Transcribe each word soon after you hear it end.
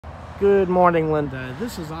Good morning, Linda.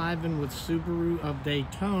 This is Ivan with Subaru of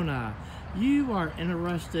Daytona. You are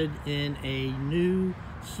interested in a new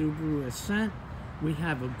Subaru Ascent. We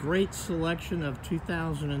have a great selection of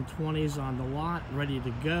 2020s on the lot, ready to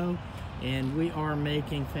go, and we are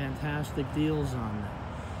making fantastic deals on them.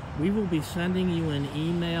 We will be sending you an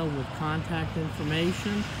email with contact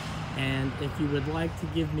information, and if you would like to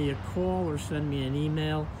give me a call or send me an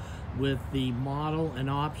email with the model and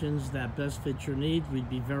options that best fit your needs, we'd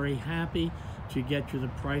be very happy to get you the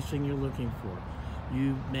pricing you're looking for.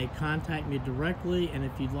 You may contact me directly, and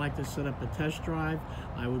if you'd like to set up a test drive,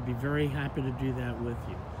 I would be very happy to do that with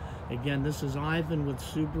you. Again, this is Ivan with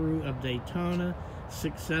Subaru of Daytona,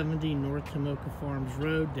 670 North Tomoka Farms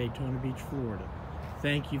Road, Daytona Beach, Florida.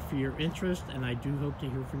 Thank you for your interest, and I do hope to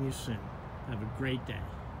hear from you soon. Have a great day.